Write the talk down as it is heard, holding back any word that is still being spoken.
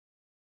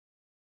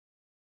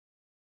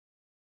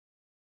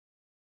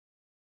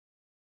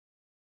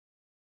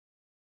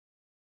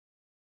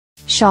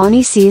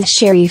Shaunie sees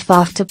Shareef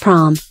off to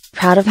prom,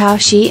 proud of how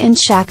she and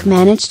Shaq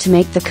managed to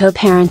make the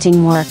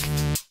co-parenting work.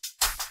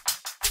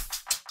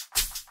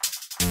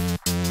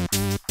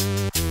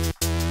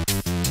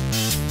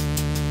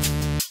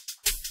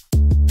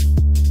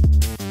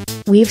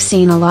 We've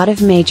seen a lot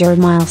of major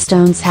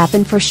milestones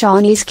happen for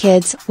Shaunie's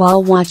kids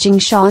while watching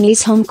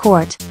Shaunie's home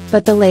court,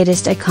 but the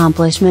latest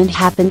accomplishment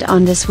happened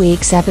on this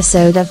week's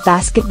episode of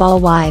Basketball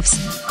Wives.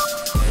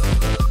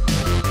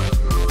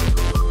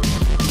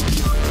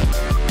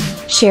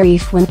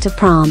 Shareef went to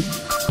prom.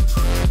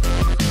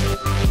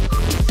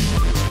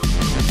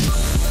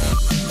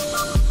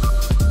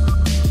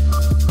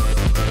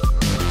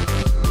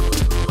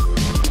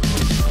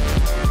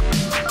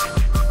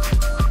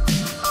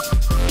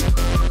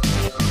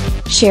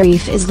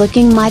 Shareef is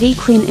looking mighty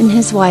clean in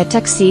his white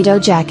tuxedo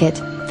jacket,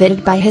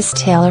 fitted by his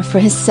tailor for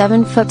his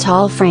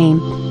 7-foot-tall frame.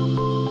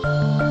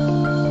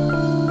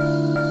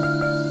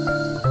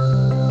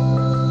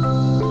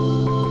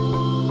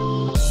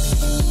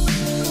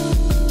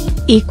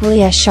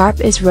 Equally as sharp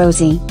is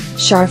Rosie,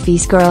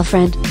 Shareef's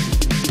girlfriend.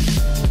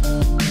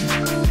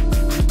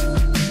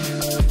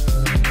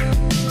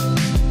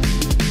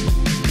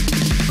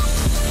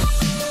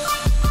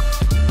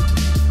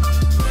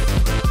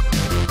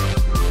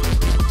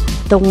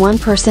 The one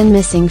person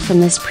missing from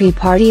this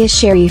pre-party is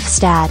Shareef's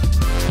dad.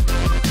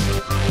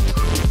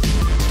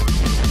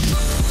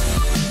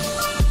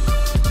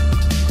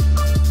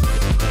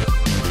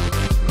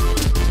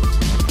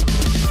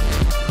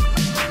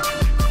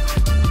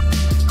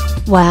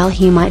 While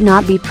he might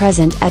not be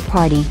present at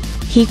party,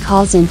 he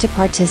calls in to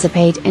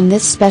participate in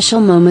this special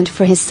moment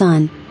for his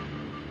son.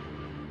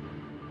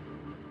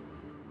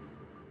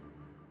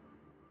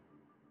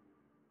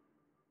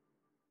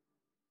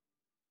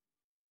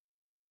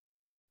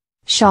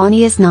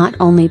 Shaunie is not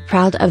only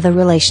proud of the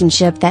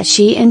relationship that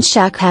she and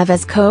Shaq have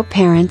as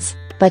co-parents,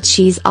 but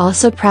she's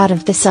also proud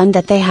of the son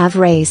that they have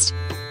raised.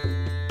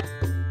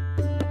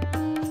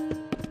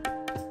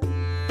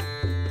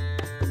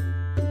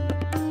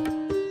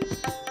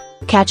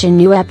 Catch a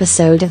new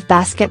episode of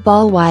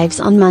Basketball Wives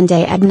on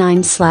Monday at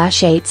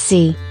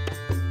 9/8C.